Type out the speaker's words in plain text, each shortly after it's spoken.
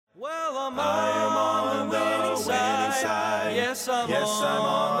Well, I am on the winning side. Yes, I'm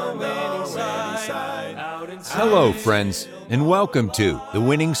on the winning side. Hello, friends, and welcome to the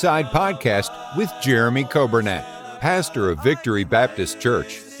Winning Side Podcast with Jeremy Coburnett, pastor of Victory Baptist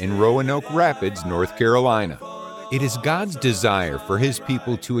Church in Roanoke Rapids, North Carolina. It is God's desire for His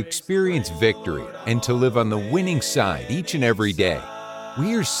people to experience victory and to live on the winning side each and every day.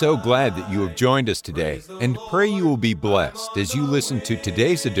 We are so glad that you have joined us today and pray you will be blessed as you listen to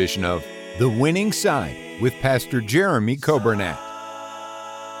today's edition of The Winning Side with Pastor Jeremy Coburnett.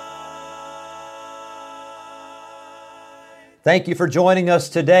 Thank you for joining us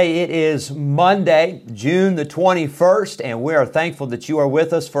today. It is Monday, June the 21st, and we are thankful that you are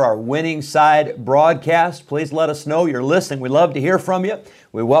with us for our Winning Side broadcast. Please let us know you're listening. We love to hear from you.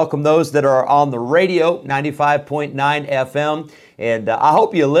 We welcome those that are on the radio, 95.9 FM, and I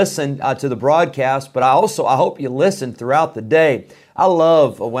hope you listen to the broadcast, but I hope you listen throughout the day. I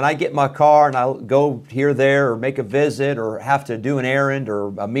love when I get in my car and I go here, there, or make a visit or have to do an errand or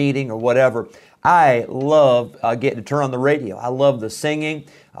a meeting or whatever. I love getting to turn on the radio. I love the singing.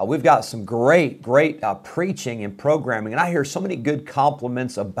 We've got some great preaching and programming, and I hear so many good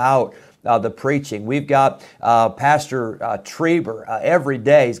compliments about the preaching. We've got Pastor Trieber every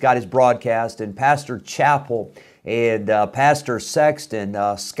day. He's got his broadcast, and Pastor Chappell and Pastor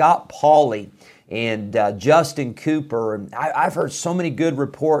Sexton, Scott Pauley, and Justin Cooper. And I've heard so many good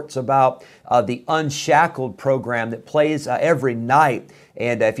reports about the Unshackled program that plays every night.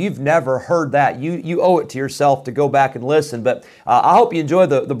 And if you've never heard that, you owe it to yourself to go back and listen. But I hope you enjoy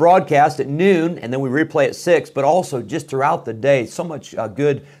the broadcast at noon, and then we replay at 6, but also just throughout the day. So much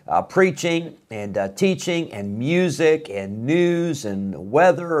good preaching and teaching and music and news and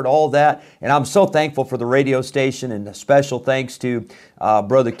weather and all that. And I'm so thankful for the radio station, and a special thanks to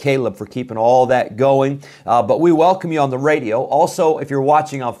Brother Caleb for keeping all that going. But we welcome you on the radio. Also, if you're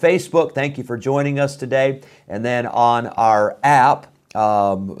watching on Facebook, thank you for joining us today. And then on our app,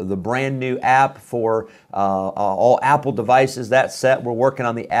 the brand new app for all Apple devices, that's set. We're working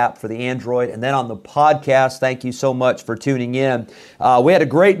on the app for the Android. And then on the podcast, thank you so much for tuning in. We had a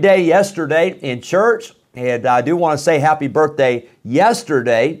great day yesterday in church, and I do want to say happy birthday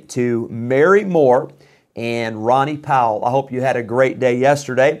yesterday to Mary Moore and Ronnie Powell. I hope you had a great day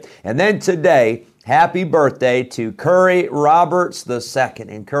yesterday. And then today, happy birthday to Curry Roberts II.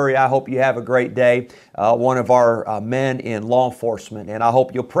 And Curry, I hope you have a great day. One of our men in law enforcement. And I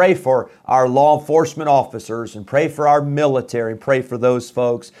hope you'll pray for our law enforcement officers and pray for our military and pray for those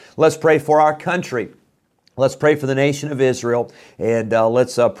folks. Let's pray for our country. Let's pray for the nation of Israel, and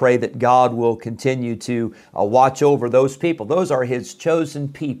let's pray that God will continue to watch over those people. Those are His chosen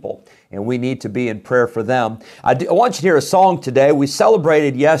people, and we need to be in prayer for them. I want you to hear a song today. We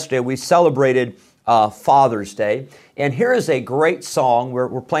celebrated Father's Day, and here is a great song.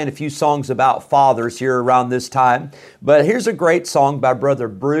 We're playing a few songs about fathers here around this time, but here's a great song by Brother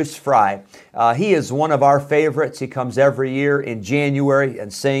Bruce Fry. He is one of our favorites. He comes every year in January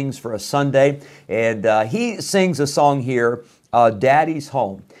and sings for a Sunday, and he sings a song here, Daddy's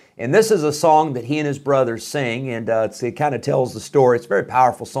Home. And this is a song that he and his brothers sing, and it kind of tells the story. It's a very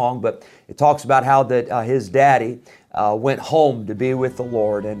powerful song, but it talks about how that his daddy went home to be with the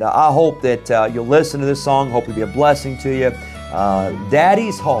Lord. And I hope that you'll listen to this song. Hope it'll be a blessing to you.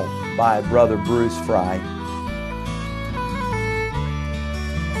 Daddy's Home by Brother Bruce Fry.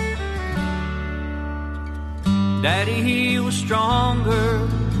 Daddy, he was stronger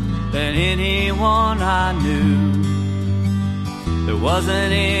than anyone I knew. There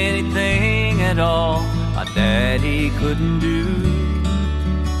wasn't anything at all my daddy couldn't do.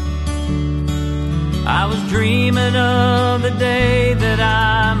 I was dreaming of the day that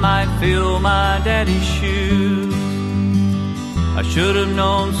I might fill my daddy's shoes. I should have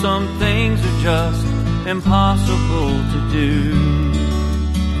known some things are just impossible to do.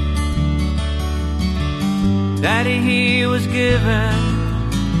 Daddy, he was given,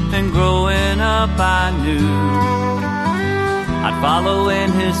 and growing up I knew I'd follow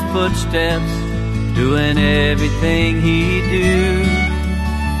in his footsteps, doing everything he'd do.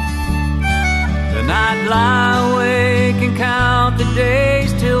 Then I'd lie awake and count the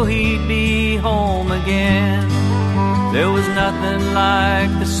days till he'd be home again. There was nothing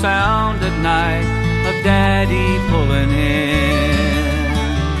like the sound at night of Daddy pulling in.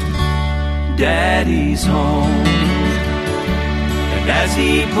 Daddy's home. And as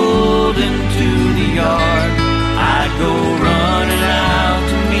he pulled into the yard, I'd go running out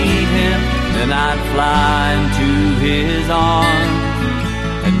to meet him, then I'd fly into his arms.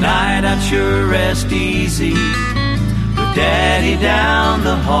 At night I'd sure rest easy with Daddy down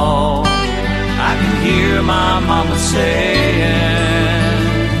the hall. I can hear my mama saying,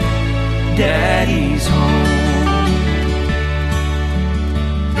 Daddy's home.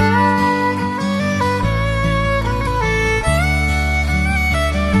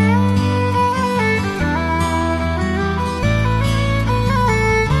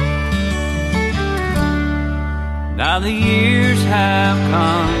 Now the years have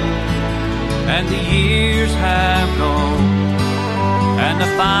come, and the years have gone, and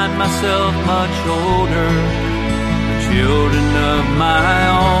I find myself much older, the children of my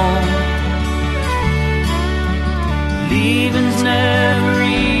own. Leaving's never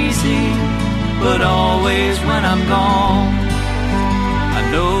easy, but always when I'm gone, I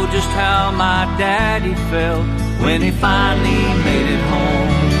know just how my daddy felt when he finally made it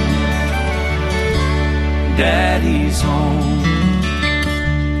home. Daddy's home.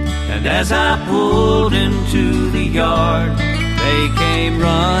 And as I pulled into the yard, they came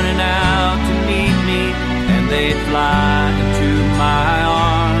running out to meet me, and they'd fly into my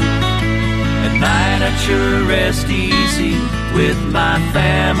arms. At night I'd sure rest easy with my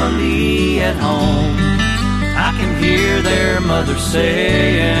family at home. I can hear their mother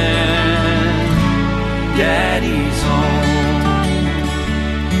saying, Daddy's home.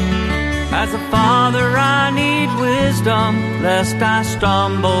 As a father I need wisdom, lest I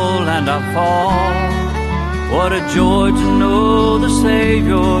stumble and I fall. What a joy to know the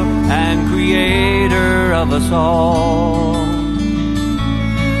Savior and Creator of us all.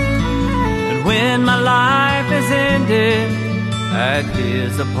 And when my life is ended at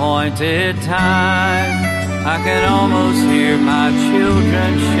His appointed time, I can almost hear my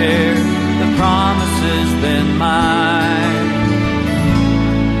children share the promises then mine.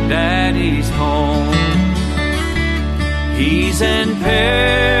 Daddy's home. He's in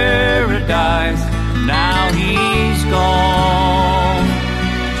paradise, now he's gone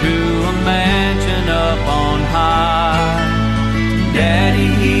to a mansion up on high. Daddy,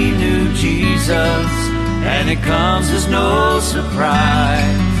 he knew Jesus, and it comes as no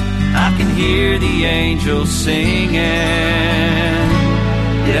surprise. I can hear the angels singing,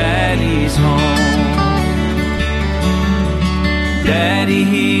 Daddy's home. Daddy,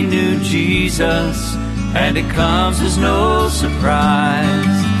 he knew Jesus, and it comes as no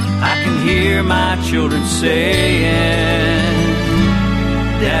surprise. I can hear my children saying,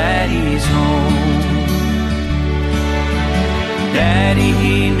 Daddy's home. Daddy,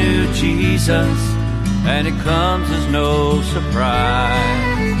 he knew Jesus, and it comes as no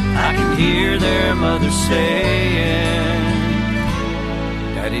surprise. I can hear their mother saying,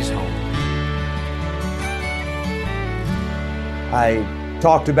 Daddy's home. I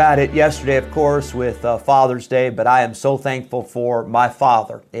talked about it yesterday, of course, with Father's Day, but I am so thankful for my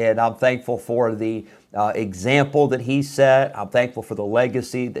father, and I'm thankful for the example that he set. I'm thankful for the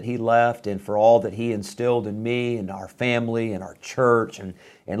legacy that he left and for all that he instilled in me and our family and our church and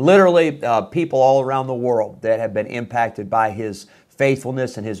literally people all around the world that have been impacted by his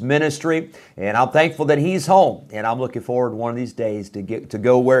faithfulness and his ministry. And I'm thankful that he's home, and I'm looking forward one of these days to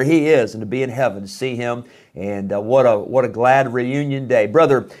go where he is and to be in heaven to see him. And what a glad reunion day.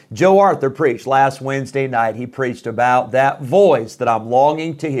 Brother Joe Arthur preached last Wednesday night. He preached about that voice that I'm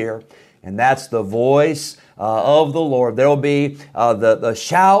longing to hear, and that's the voice of the Lord. There will be the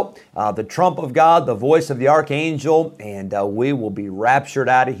shout, the trump of God, the voice of the archangel, and we will be raptured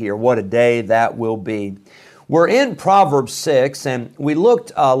out of here. What a day that will be. We're in Proverbs 6, and we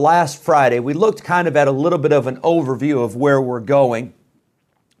looked last Friday, we looked kind of at a little bit of an overview of where we're going.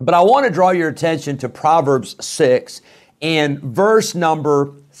 But I want to draw your attention to Proverbs 6 and verse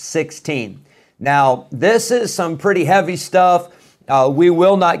number 16. Now, this is some pretty heavy stuff. We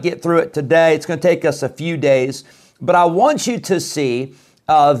will not get through it today. It's going to take us a few days. But I want you to see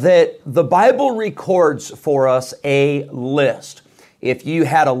that the Bible records for us a list. If you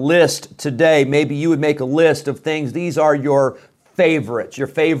had a list today, maybe you would make a list of things. These are your favorites, your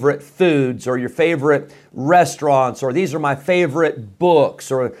favorite foods, or your favorite restaurants, or these are my favorite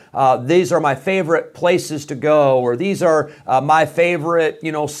books, or these are my favorite places to go, or these are my favorite,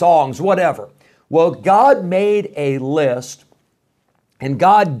 songs, whatever. Well, God made a list, and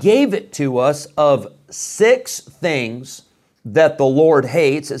God gave it to us of 6 things that the Lord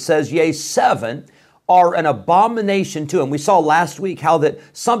hates. It says, yea, 7 are an abomination to Him. We saw last week how that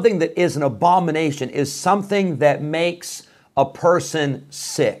something that is an abomination is something that makes a person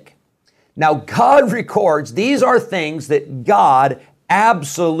sick. Now, God records these are things that God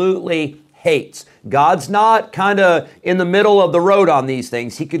absolutely hates. God's not kind of in the middle of the road on these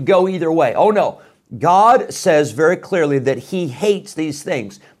things. He could go either way. Oh no, God says very clearly that He hates these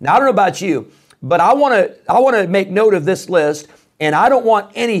things. Now, I don't know about you, but I want to make note of this list, and I don't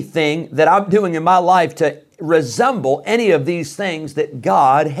want anything that I'm doing in my life to resemble any of these things that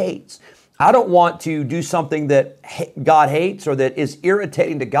God hates. I don't want to do something that God hates or that is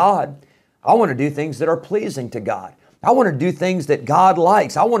irritating to God. I want to do things that are pleasing to God. I want to do things that God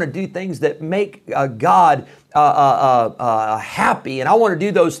likes. I want to do things that make God happy. And I want to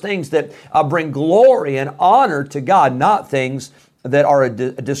do those things that bring glory and honor to God, not things that are a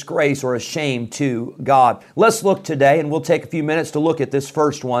disgrace or a shame to God. Let's look today, and we'll take a few minutes to look at this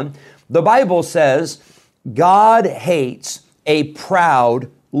first one. The Bible says, God hates a proud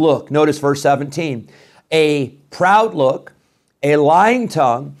look. Notice verse 17. A proud look, a lying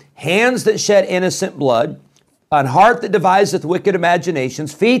tongue, hands that shed innocent blood, an heart that deviseth wicked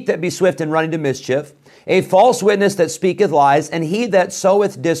imaginations, feet that be swift in running to mischief, a false witness that speaketh lies, and he that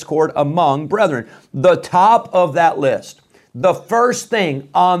soweth discord among brethren. The top of that list, the first thing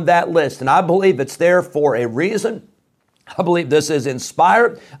on that list, and I believe it's there for a reason. I believe this is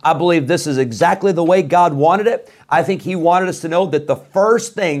inspired. I believe this is exactly the way God wanted it. I think He wanted us to know that the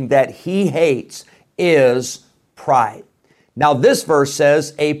first thing that He hates is pride. Now, this verse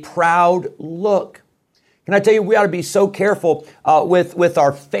says a proud look. Can I tell you, we ought to be so careful with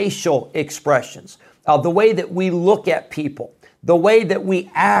our facial expressions, the way that we look at people, the way that we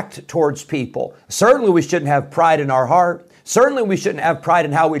act towards people. Certainly we shouldn't have pride in our heart. Certainly we shouldn't have pride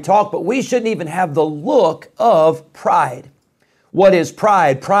in how we talk, but we shouldn't even have the look of pride. What is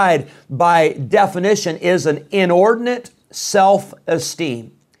pride? Pride, by definition, is an inordinate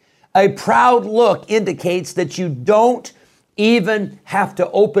self-esteem. A proud look indicates that you don't even have to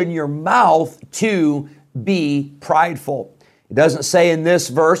open your mouth to be prideful. It doesn't say in this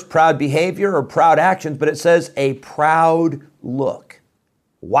verse proud behavior or proud actions, but it says a proud look.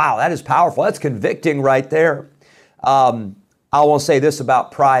 Wow, that is powerful. That's convicting right there. I want to say this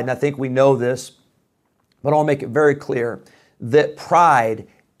about pride, and I think we know this, but I want to make it very clear that pride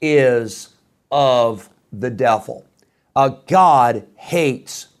is of the devil. God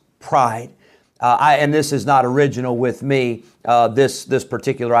hates pride. And this is not original with me, this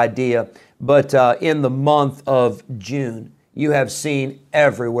particular idea, but in the month of June, you have seen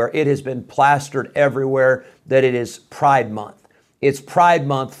everywhere, it has been plastered everywhere that it is Pride Month. It's Pride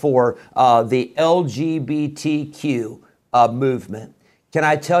Month for the LGBTQ movement. Can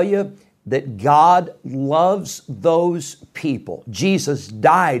I tell you that God loves those people? Jesus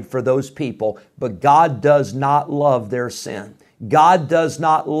died for those people, but God does not love their sin. God does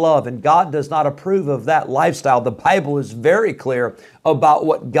not love and God does not approve of that lifestyle. The Bible is very clear about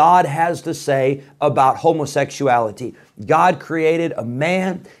what God has to say about homosexuality. God created a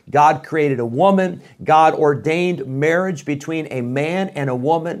man, God created a woman, God ordained marriage between a man and a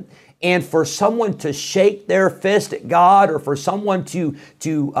woman. And for someone to shake their fist at God or for someone to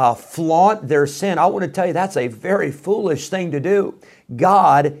flaunt their sin, I want to tell you that's a very foolish thing to do.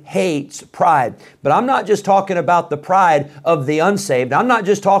 God hates pride. But I'm not just talking about the pride of the unsaved. I'm not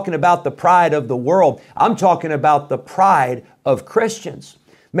just talking about the pride of the world. I'm talking about the pride of Christians.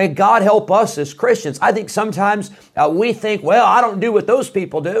 May God help us as Christians. I think sometimes we think, well, I don't do what those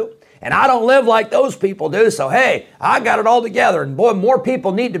people do. And I don't live like those people do. So, hey, I got it all together. And boy, more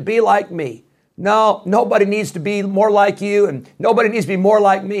people need to be like me. No, nobody needs to be more like you. And nobody needs to be more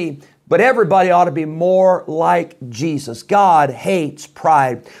like me. But everybody ought to be more like Jesus. God hates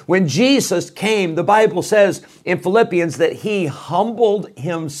pride. When Jesus came, the Bible says in Philippians that He humbled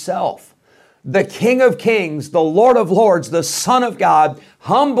Himself. The King of Kings, the Lord of Lords, the Son of God,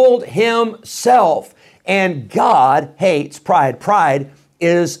 humbled Himself. And God hates pride. Pride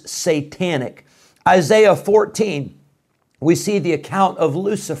is satanic. Isaiah 14, we see the account of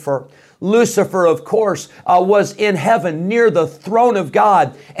Lucifer. Lucifer, of course, was in heaven near the throne of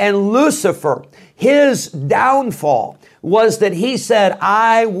God. And Lucifer, his downfall was that he said,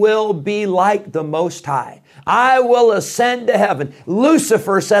 I will be like the Most High. I will ascend to heaven.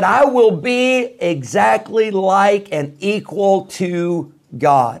 Lucifer said, I will be exactly like and equal to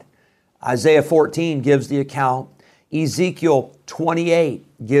God. Isaiah 14 gives the account. Ezekiel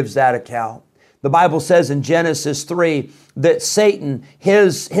 28 gives that account. The Bible says in Genesis 3 that Satan,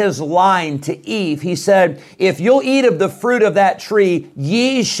 his line to Eve, he said, if you'll eat of the fruit of that tree,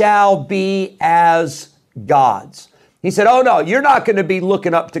 ye shall be as gods. He said, oh no, you're not going to be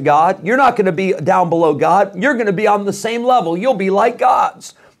looking up to God. You're not going to be down below God. You're going to be on the same level. You'll be like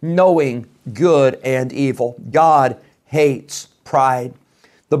gods, knowing good and evil. God hates pride.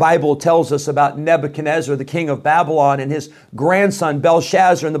 The Bible tells us about Nebuchadnezzar, the king of Babylon, and his grandson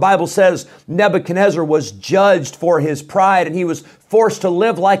Belshazzar. And the Bible says Nebuchadnezzar was judged for his pride, and he was forced to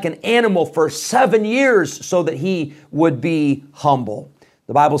live like an animal for 7 years so that he would be humble.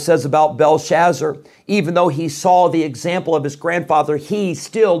 The Bible says about Belshazzar, even though he saw the example of his grandfather, he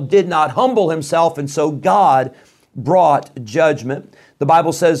still did not humble himself, and so God brought judgment. The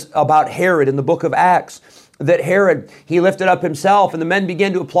Bible says about Herod in the book of Acts that Herod, he lifted up himself and the men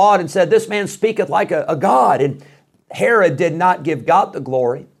began to applaud and said, "This man speaketh like a god." And Herod did not give God the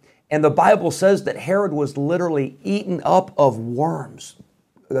glory. And the Bible says that Herod was literally eaten up of worms.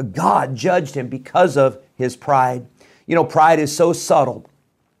 God judged him because of his pride. You know, pride is so subtle.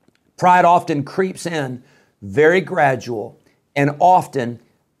 Pride often creeps in very gradual and often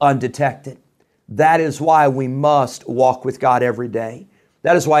undetected. That is why we must walk with God every day.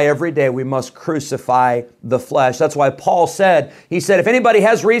 That is why every day we must crucify the flesh. That's why Paul said, he said, if anybody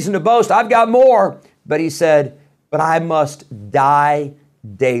has reason to boast, I've got more. But he said, but I must die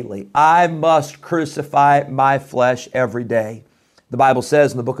daily. I must crucify my flesh every day. The Bible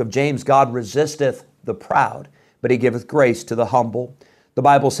says in the book of James, God resisteth the proud, but He giveth grace to the humble. The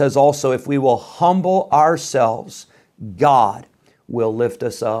Bible says also, if we will humble ourselves, God will lift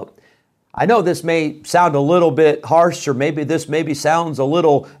us up. I know this may sound a little bit harsh, or maybe this maybe sounds a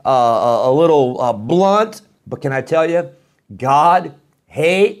little blunt, but can I tell you, God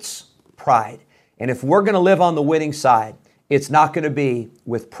hates pride. And if we're going to live on the winning side, it's not going to be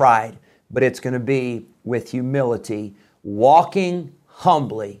with pride, but it's going to be with humility, walking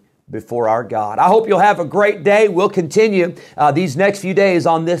humbly before our God. I hope you'll have a great day. We'll continue these next few days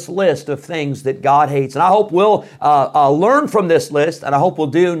on this list of things that God hates. And I hope we'll learn from this list, and I hope we'll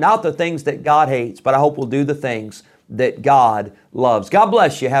do not the things that God hates, but I hope we'll do the things that God loves. God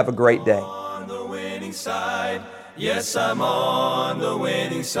bless you. Have a great day. On the winning side. Yes, I'm on the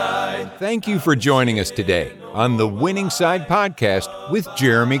winning side. Thank you for joining us today on the Winning Side Podcast with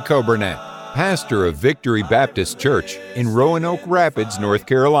Jeremy Coburnett, pastor of Victory Baptist Church in Roanoke Rapids, North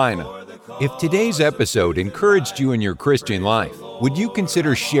Carolina. If today's episode encouraged you in your Christian life, would you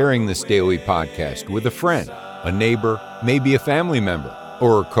consider sharing this daily podcast with a friend, a neighbor, maybe a family member,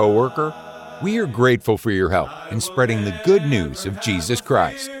 or a coworker? We are grateful for your help in spreading the good news of Jesus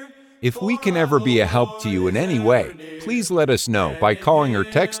Christ. If we can ever be a help to you in any way, please let us know by calling or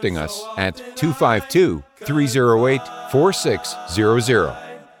texting us at 252-308-4600.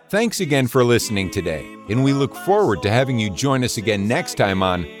 Thanks again for listening today, and we look forward to having you join us again next time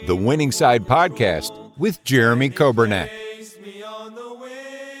on the Winning Side Podcast with Jeremy Coburnett.